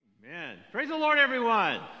Amen. Praise the Lord,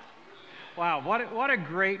 everyone. Wow, what a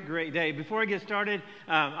great day. Before I get started,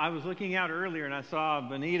 I was looking out earlier and I saw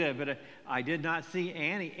Benita, but I did not see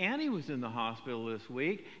Annie. Annie was in the hospital this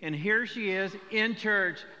week, and here she is in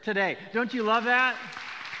church today. Don't you love that?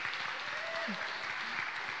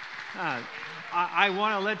 I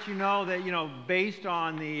want to let you know that, based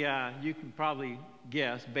on the, you can probably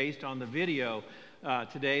guess, based on the video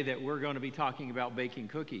today, that we're going to be talking about baking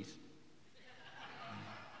cookies.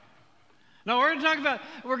 No, we're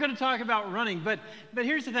going to talk about running, but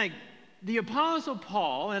here's the thing. The Apostle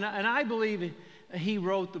Paul, and I believe he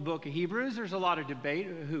wrote the book of Hebrews. There's a lot of debate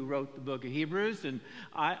who wrote the book of Hebrews, and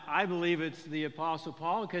I believe it's the Apostle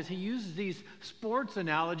Paul because he uses these sports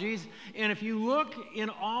analogies. And if you look in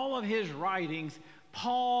all of his writings,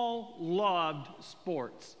 Paul loved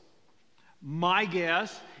sports. My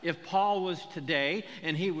guess, if Paul was today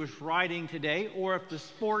and he was writing today, or if the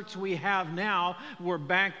sports we have now were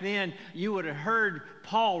back then, you would have heard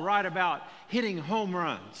Paul write about hitting home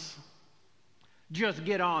runs. Just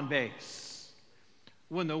get on base.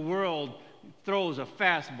 When the world throws a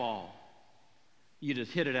fastball, you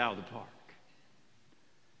just hit it out of the park.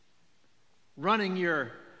 Running your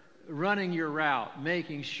route,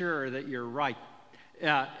 making sure that you're right.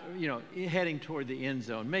 Heading toward the end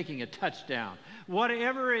zone, making a touchdown,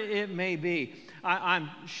 whatever it may be. I'm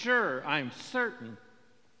certain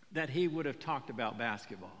that he would have talked about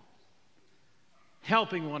basketball,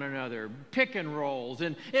 helping one another, pick and rolls,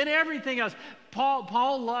 and everything else.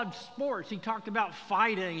 Paul loved sports. He talked about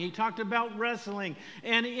fighting. He talked about wrestling.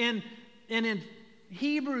 And in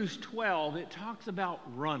Hebrews 12, it talks about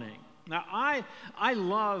running. Now, I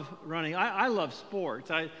love running. I love sports.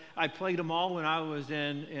 I played them all when I was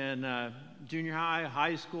in junior high,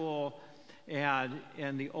 high school, and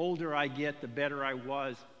the older I get, the better I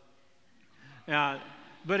was.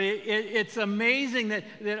 But it's amazing that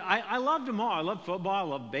I loved them all. I love football. I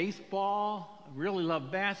love baseball. I really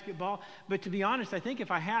love basketball. But to be honest, I think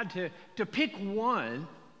if I had to pick one,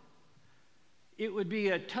 it would be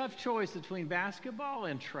a tough choice between basketball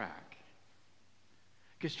and track.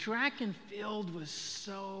 Because track and field was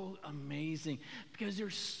so amazing because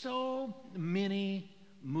there's so many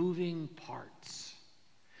moving parts.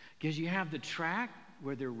 Because you have the track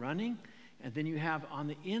where they're running, and then you have on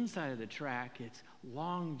the inside of the track, it's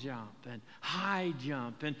long jump and high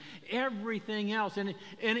jump and everything else. And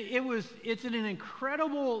it's an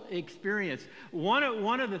incredible experience. One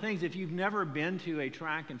of the things, if you've never been to a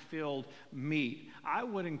track and field meet, I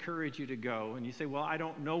would encourage you to go. And you say, well, I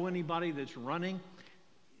don't know anybody that's running.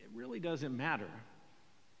 It really doesn't matter.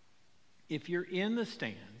 If you're in the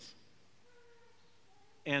stands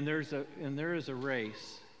and there is a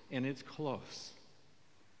race and it's close,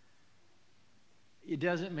 it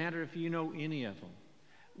doesn't matter if you know any of them.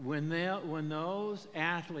 When those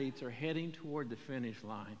athletes are heading toward the finish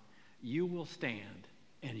line, you will stand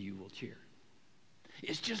and you will cheer.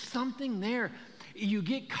 It's just something there. You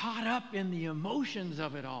get caught up in the emotions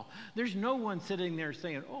of it all. There's no one sitting there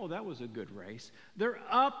saying, oh, that was a good race. They're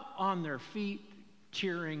up on their feet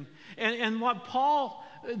cheering. And what Paul,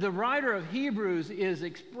 the writer of Hebrews, is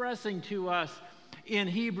expressing to us in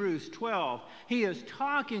Hebrews 12, he is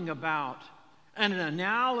talking about an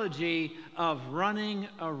analogy of running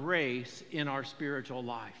a race in our spiritual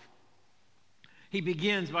life. He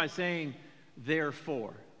begins by saying,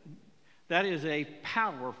 therefore. That is a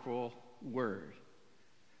powerful word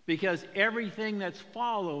because everything that's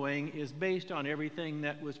following is based on everything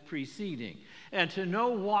that was preceding. And to know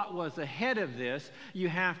what was ahead of this, you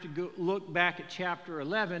have to look back at chapter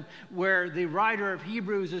 11 where the writer of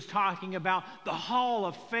Hebrews is talking about the hall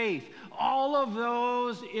of faith. All of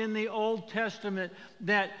those in the Old Testament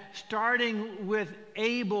that starting with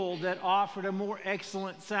Abel that offered a more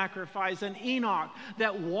excellent sacrifice, and Enoch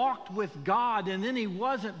that walked with God, and then he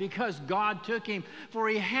wasn't because God took him, for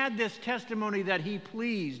he had this testimony that he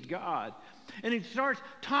pleased God. And he starts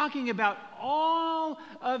talking about all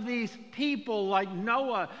of these people like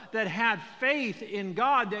Noah that had faith in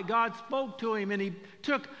God, that God spoke to him, and he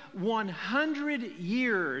took 100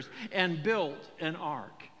 years and built an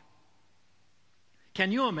ark.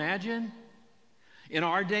 Can you imagine in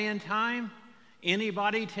our day and time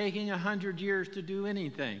anybody taking 100 years to do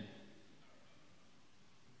anything?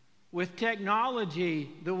 With technology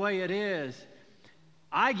the way it is,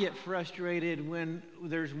 I get frustrated when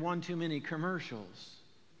there's one too many commercials.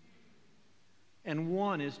 And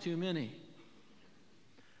one is too many.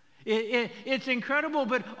 It's incredible,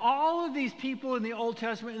 but all of these people in the Old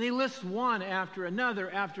Testament, and he lists one after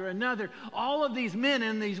another, all of these men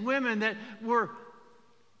and these women that were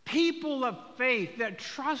people of faith that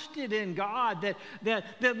trusted in God, that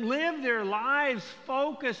lived their lives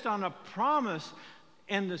focused on a promise.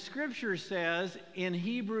 And the scripture says in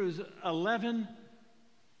Hebrews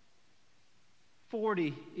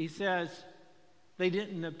 11:40, he says, they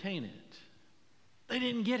didn't obtain it. They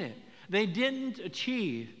didn't get it. They didn't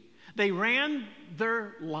achieve. They ran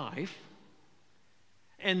their life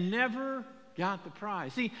and never got the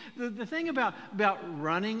prize. See, the thing about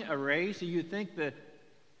running a race, you think that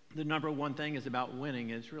the number one thing is about winning.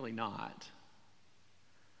 It's really not.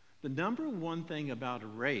 The number one thing about a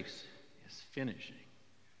race is finishing.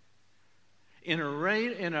 In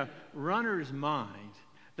a runner's mind,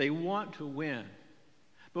 they want to win.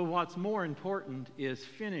 But what's more important is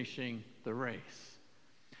finishing the race.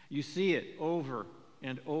 You see it over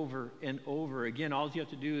and over and over again. All you have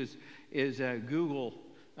to do is Google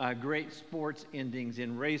great sports endings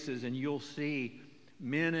in races, and you'll see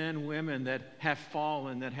men and women that have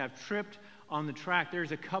fallen, that have tripped on the track.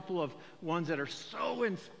 There's a couple of ones that are so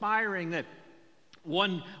inspiring that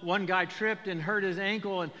one guy tripped and hurt his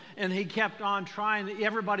ankle, and he kept on trying.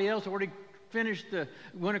 Everybody else already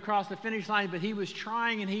went across the finish line, but he was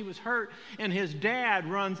trying and he was hurt. And his dad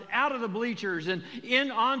runs out of the bleachers and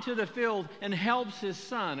in onto the field and helps his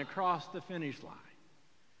son across the finish line.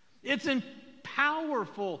 It's a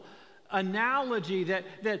powerful analogy that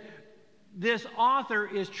this author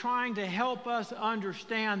is trying to help us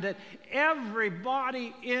understand that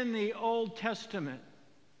everybody in the Old Testament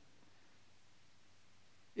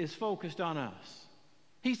is focused on us.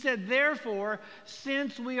 He said, therefore,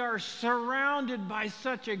 since we are surrounded by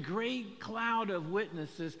such a great cloud of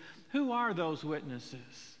witnesses, who are those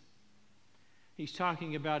witnesses? He's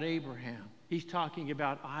talking about Abraham. He's talking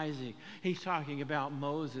about Isaac. He's talking about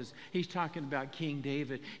Moses. He's talking about King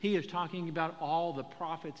David. He is talking about all the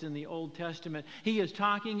prophets in the Old Testament. He is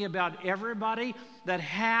talking about everybody that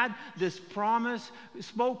had this promise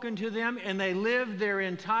spoken to them, and they lived their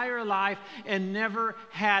entire life and never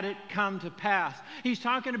had it come to pass. He's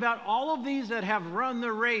talking about all of these that have run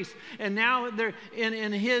the race, and now they're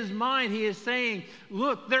in his mind, he is saying,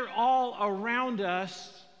 look, they're all around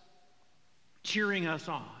us, cheering us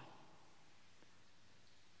on.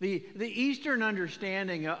 The Eastern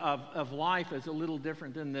understanding of life is a little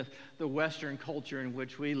different than the Western culture in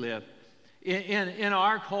which we live. In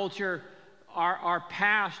our culture, our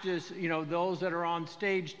past is, those that are on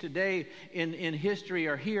stage today in history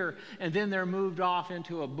are here, and then they're moved off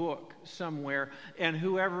into a book somewhere, and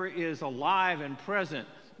whoever is alive and present,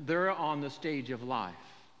 they're on the stage of life.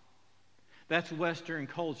 That's Western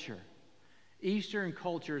culture. Eastern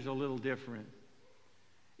culture is a little different.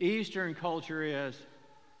 Eastern culture is,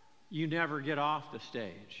 you never get off the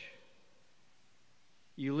stage.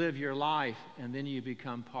 You live your life, and then you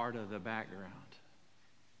become part of the background.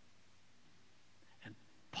 And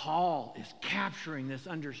Paul is capturing this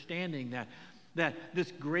understanding that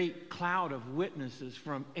this great cloud of witnesses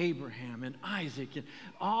from Abraham and Isaac and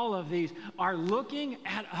all of these are looking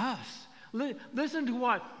at us. Listen to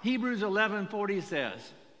what Hebrews 11:40 says.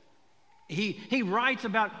 He writes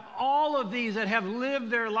about all of these that have lived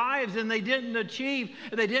their lives and they didn't achieve,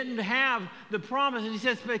 they didn't have the promise. And he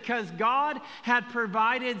says, because God had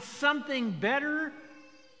provided something better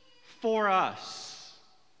for us,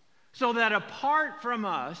 so that apart from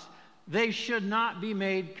us, they should not be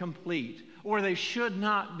made complete, or they should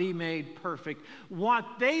not be made perfect. What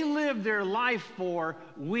they lived their life for,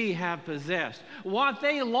 we have possessed. What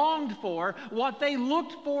they longed for, what they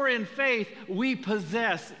looked for in faith, we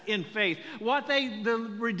possess in faith.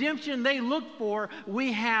 The redemption they looked for,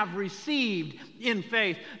 we have received in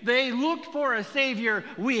faith. They looked for a Savior,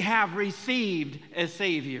 we have received a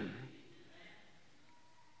Savior.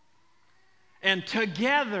 And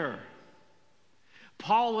together,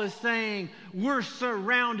 Paul is saying we're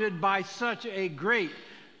surrounded by such a great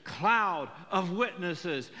cloud of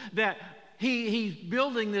witnesses that he's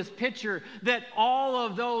building this picture that all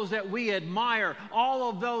of those that we admire, all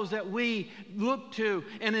of those that we look to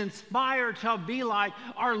and inspire to be like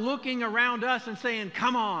are looking around us and saying,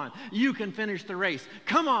 come on, you can finish the race.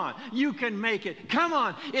 Come on, you can make it. Come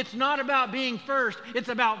on. It's not about being first. It's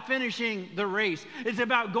about finishing the race. It's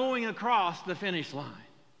about going across the finish line.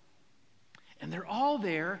 And they're all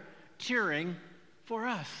there cheering for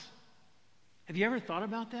us. Have you ever thought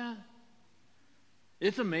about that?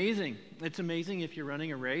 It's amazing. It's amazing if you're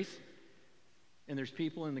running a race and there's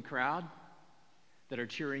people in the crowd that are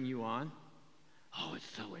cheering you on. Oh, it's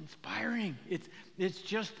so inspiring. It's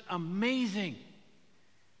just amazing.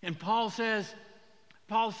 And Paul says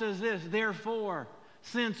this, therefore,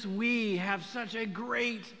 since we have such a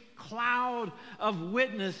great cloud of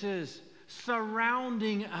witnesses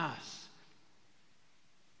surrounding us,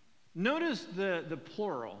 Notice the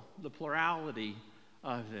plural, the plurality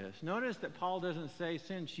of this. Notice that Paul doesn't say,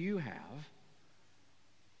 since you have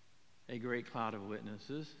a great cloud of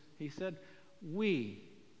witnesses. He said, we,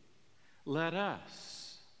 let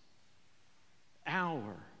us,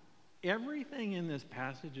 our. Everything in this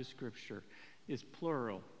passage of Scripture is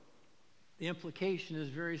plural. The implication is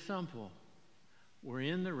very simple. We're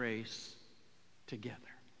in the race together.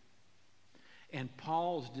 And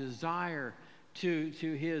Paul's desire to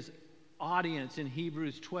his audience in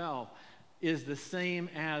Hebrews 12 is the same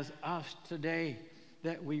as us today,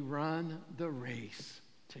 that we run the race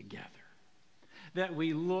together, that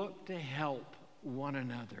we look to help one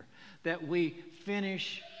another, that we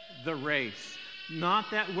finish the race. Not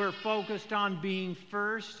that we're focused on being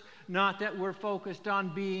first, not that we're focused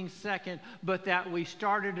on being second, but that we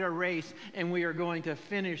started a race and we are going to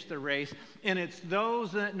finish the race. And it's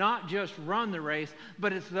those that not just run the race,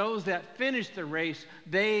 but it's those that finish the race,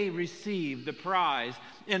 they receive the prize.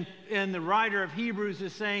 And the writer of Hebrews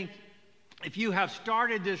is saying, if you have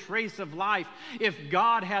started this race of life, if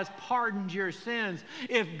God has pardoned your sins,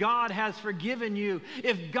 if God has forgiven you,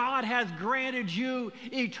 if God has granted you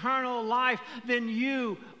eternal life, then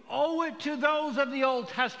you owe it to those of the Old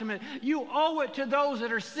Testament. You owe it to those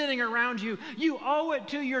that are sitting around you. You owe it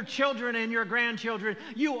to your children and your grandchildren.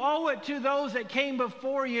 You owe it to those that came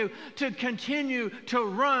before you to continue to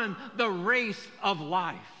run the race of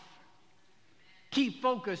life. Keep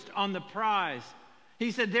focused on the prize.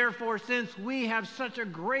 He said, therefore, since we have such a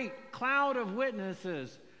great cloud of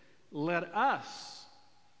witnesses, let us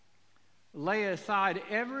lay aside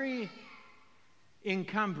every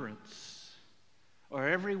encumbrance or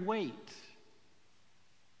every weight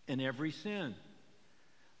and every sin.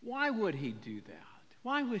 Why would he do that?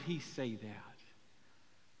 Why would he say that?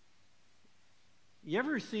 You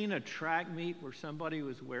ever seen a track meet where somebody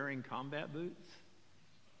was wearing combat boots?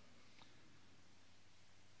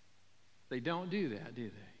 They don't do that, do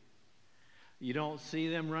they? You don't see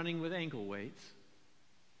them running with ankle weights.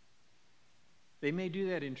 They may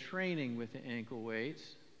do that in training with the ankle weights.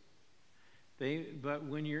 But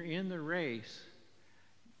when you're in the race,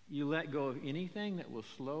 you let go of anything that will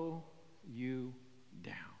slow you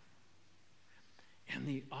down. And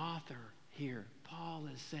the author here, Paul,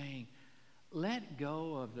 is saying, let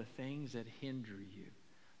go of the things that hinder you,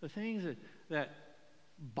 the things that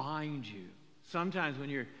bind you. Sometimes when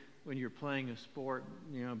you're playing a sport,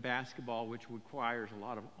 basketball, which requires a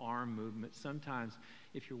lot of arm movement, sometimes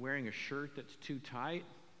if you're wearing a shirt that's too tight,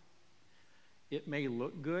 it may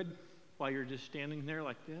look good while you're just standing there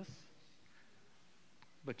like this,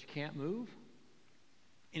 but you can't move.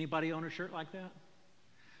 Anybody own a shirt like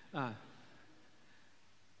that?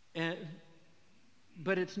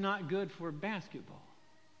 But it's not good for basketball.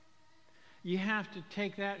 You have to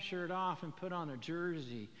take that shirt off and put on a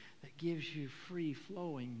jersey that gives you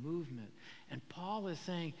free-flowing movement. And Paul is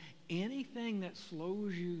saying, anything that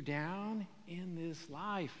slows you down in this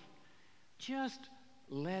life, just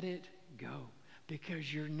let it go.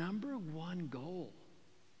 Because your number one goal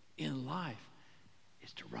in life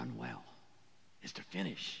is to run well, is to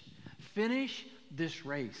finish. Finish this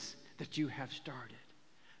race that you have started.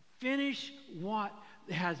 Finish what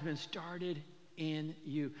has been started in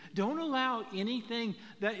you. Don't allow anything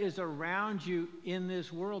that is around you in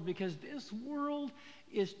this world, because this world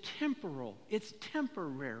is temporal. It's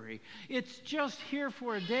temporary. It's just here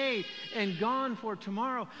for a day and gone for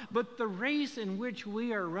tomorrow. But the race in which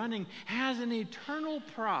we are running has an eternal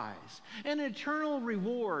prize, an eternal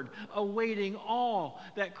reward awaiting all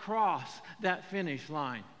that cross that finish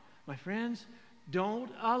line. My friends,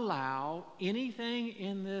 don't allow anything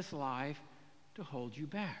in this life to hold you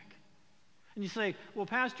back. And you say, well,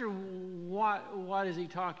 Pastor, what is he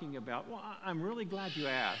talking about? Well, I'm really glad you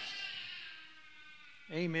asked.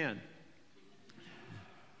 Amen.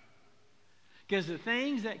 Because the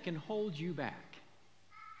things that can hold you back,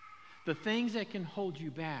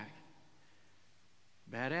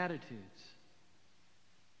 bad attitudes,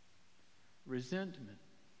 resentment,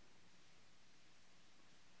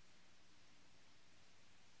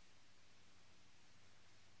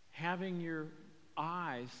 having your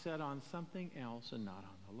eyes set on something else and not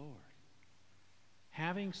on the Lord.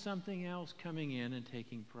 Having something else coming in and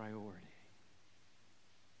taking priority.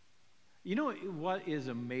 You know what is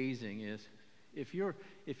amazing is if you're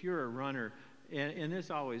a runner, and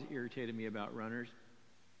this always irritated me about runners,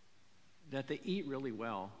 that they eat really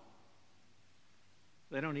well.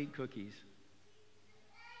 They don't eat cookies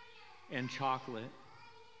and chocolate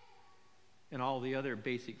and all the other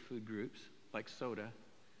basic food groups like soda.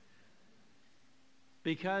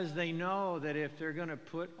 Because they know that if they're going to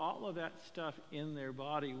put all of that stuff in their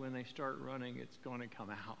body when they start running, it's going to come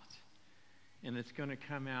out. And it's going to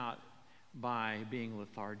come out by being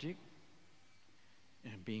lethargic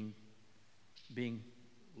and being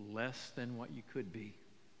less than what you could be.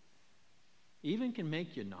 Even can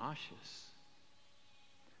make you nauseous.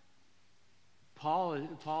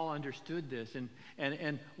 Paul understood this,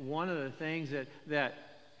 and one of the things that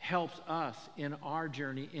helps us in our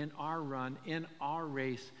journey, in our run, in our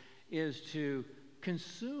race, is to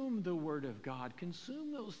consume the Word of God.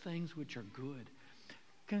 Consume those things which are good.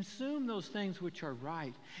 Consume those things which are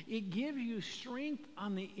right. It gives you strength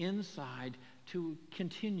on the inside to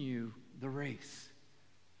continue the race.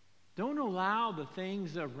 Don't allow the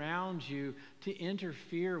things around you to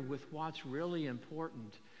interfere with what's really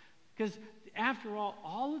important. Because after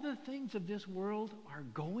all of the things of this world are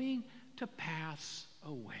going to pass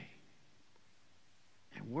away.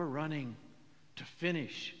 And we're running to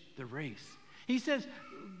finish the race. He says,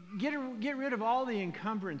 get rid of all the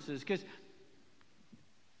encumbrances, because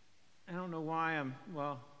I don't know why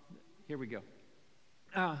here we go.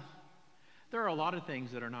 There are a lot of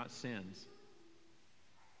things that are not sins,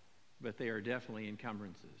 but they are definitely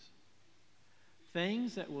encumbrances.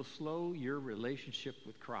 Things that will slow your relationship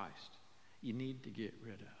with Christ, you need to get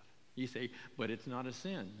rid of. You say, but it's not a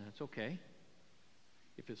sin. That's okay.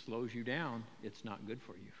 If it slows you down, it's not good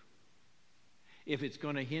for you. If it's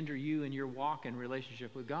going to hinder you in your walk and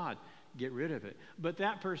relationship with God, get rid of it. But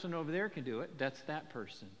that person over there can do it. That's that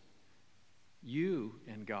person. You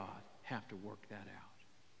and God have to work that out.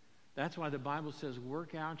 That's why the Bible says,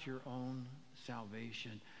 work out your own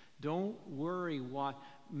salvation. Don't worry what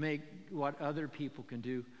other people can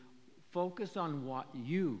do. Focus on what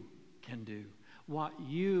you can do, what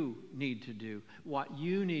you need to do, what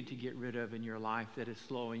you need to get rid of in your life that is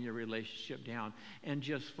slowing your relationship down, and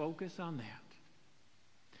just focus on that.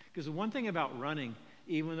 Because the one thing about running,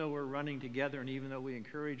 even though we're running together and even though we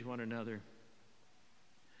encourage one another,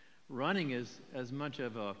 running is as much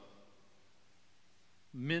of a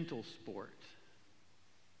mental sport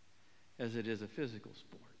as it is a physical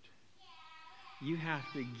sport. You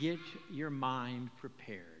have to get your mind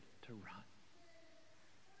prepared to run.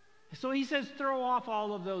 So he says, throw off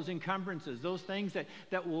all of those encumbrances, those things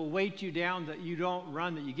that will weight you down, that you don't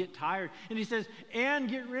run, that you get tired. And he says, and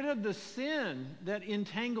get rid of the sin that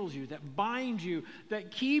entangles you, that binds you,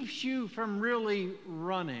 that keeps you from really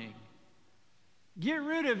running. Get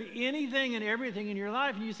rid of anything and everything in your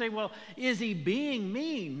life. And you say, well, is he being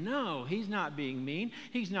mean? No, he's not being mean.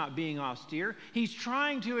 He's not being austere. He's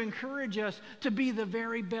trying to encourage us to be the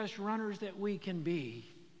very best runners that we can be.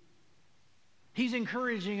 He's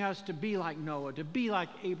encouraging us to be like Noah, to be like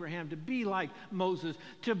Abraham, to be like Moses,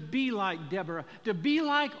 to be like Deborah, to be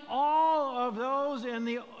like all of those in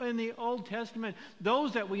the Old Testament,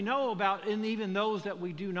 those that we know about and even those that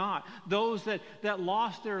we do not, those that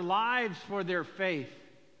lost their lives for their faith,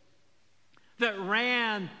 that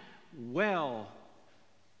ran well.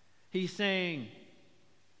 He's saying,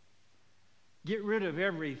 get rid of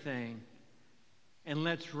everything and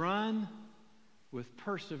let's run with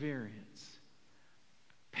perseverance.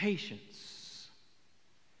 Patience.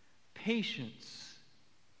 Patience.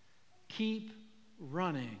 Keep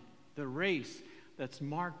running the race that's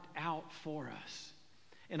marked out for us.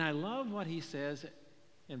 And I love what he says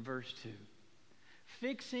in verse 2.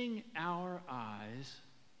 Fixing our eyes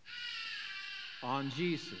on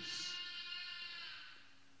Jesus.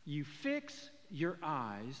 You fix your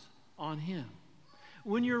eyes on him.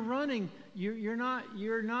 When you're running, you're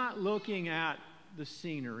not looking at the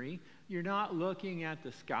scenery. You're not looking at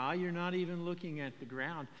the sky. You're not even looking at the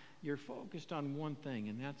ground. You're focused on one thing,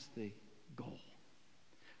 and that's the goal.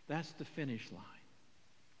 That's the finish line.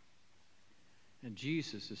 And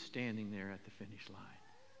Jesus is standing there at the finish line.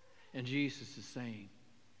 And Jesus is saying,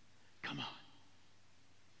 come on.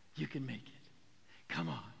 You can make it. Come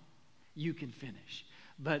on. You can finish.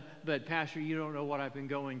 But Pastor, you don't know what I've been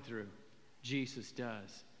going through. Jesus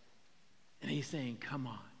does. And he's saying, come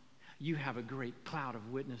on. You have a great cloud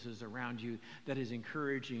of witnesses around you that is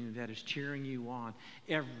encouraging you, that is cheering you on.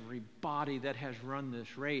 Everybody that has run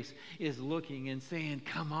this race is looking and saying,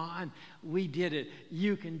 come on, we did it.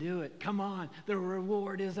 You can do it. Come on, the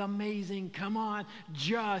reward is amazing. Come on,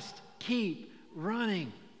 just keep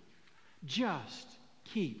running. Just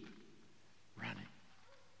keep running.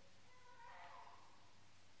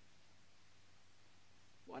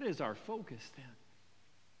 What is our focus then?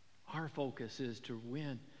 Our focus is to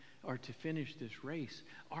win or to finish this race.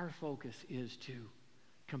 Our focus is to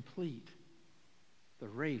complete the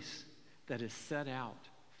race that is set out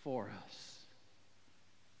for us.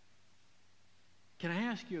 Can I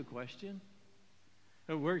ask you a question?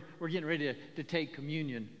 We're getting ready to take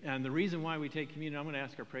communion. And the reason why we take communion, I'm going to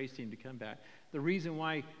ask our praise team to come back. The reason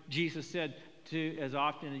why Jesus said, to, as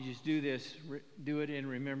often as you do this, do it in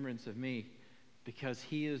remembrance of me, because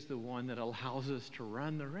he is the one that allows us to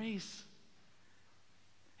run the race.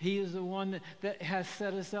 He is the one that has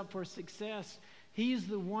set us up for success. He's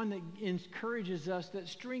the one that encourages us, that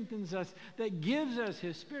strengthens us, that gives us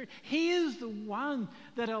his Spirit. He is the one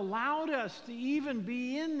that allowed us to even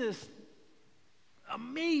be in this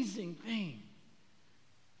amazing thing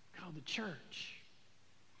called the church.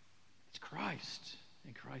 It's Christ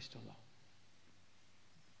and Christ alone.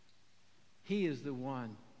 He is the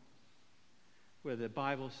one where the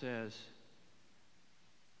Bible says,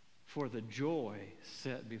 for the joy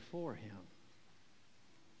set before him.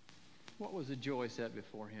 What was the joy set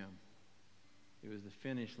before him? It was the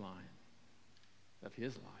finish line of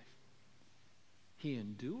his life. He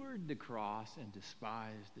endured the cross and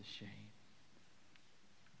despised the shame.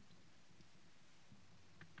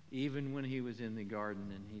 Even when he was in the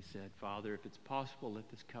garden and he said, Father, if it's possible, let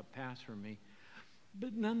this cup pass from me.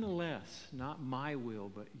 But nonetheless, not my will,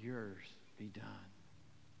 but yours be done.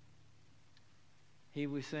 He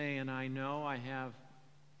was saying, I know I have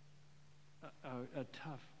a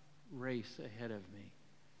tough race ahead of me,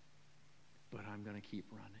 but I'm going to keep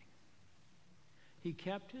running. He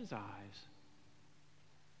kept his eyes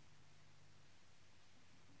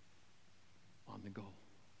on the goal.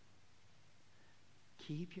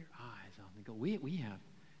 Keep your eyes on the goal. We have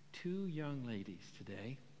 2 young ladies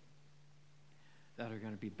today that are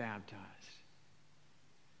going to be baptized.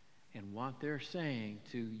 And what they're saying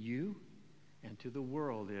to you and to the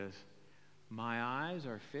world is, my eyes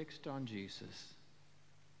are fixed on Jesus,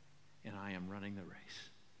 and I am running the race.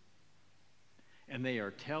 And they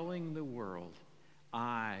are telling the world,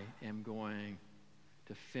 I am going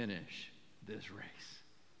to finish this race.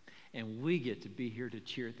 And we get to be here to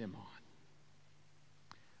cheer them on.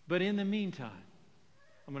 But in the meantime,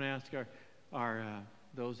 I'm going to ask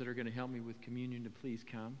those that are going to help me with communion to please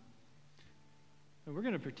come. And we're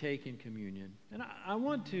going to partake in communion. And I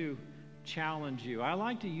want to challenge you. I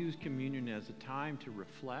like to use communion as a time to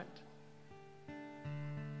reflect,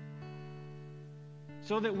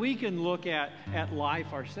 so that we can look at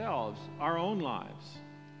life ourselves, our own lives.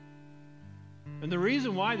 And the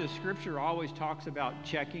reason why the Scripture always talks about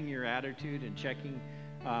checking your attitude and checking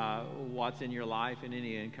what's in your life and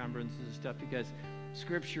any encumbrances and stuff, because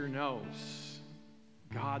Scripture knows,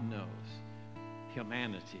 God knows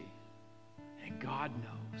humanity, and God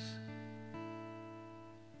knows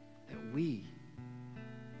that we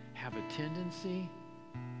have a tendency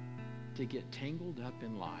to get tangled up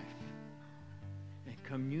in life. And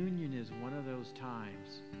communion is one of those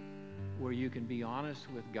times where you can be honest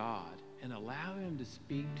with God and allow him to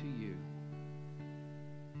speak to you.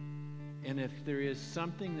 And if there is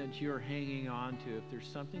something that you're hanging on to, if there's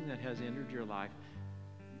something that has entered your life,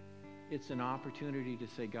 it's an opportunity to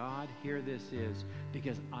say, God, here this is,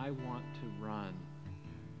 because I want to run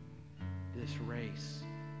this race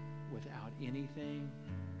without anything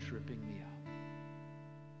tripping me up.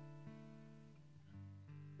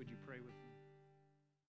 Would you pray with me?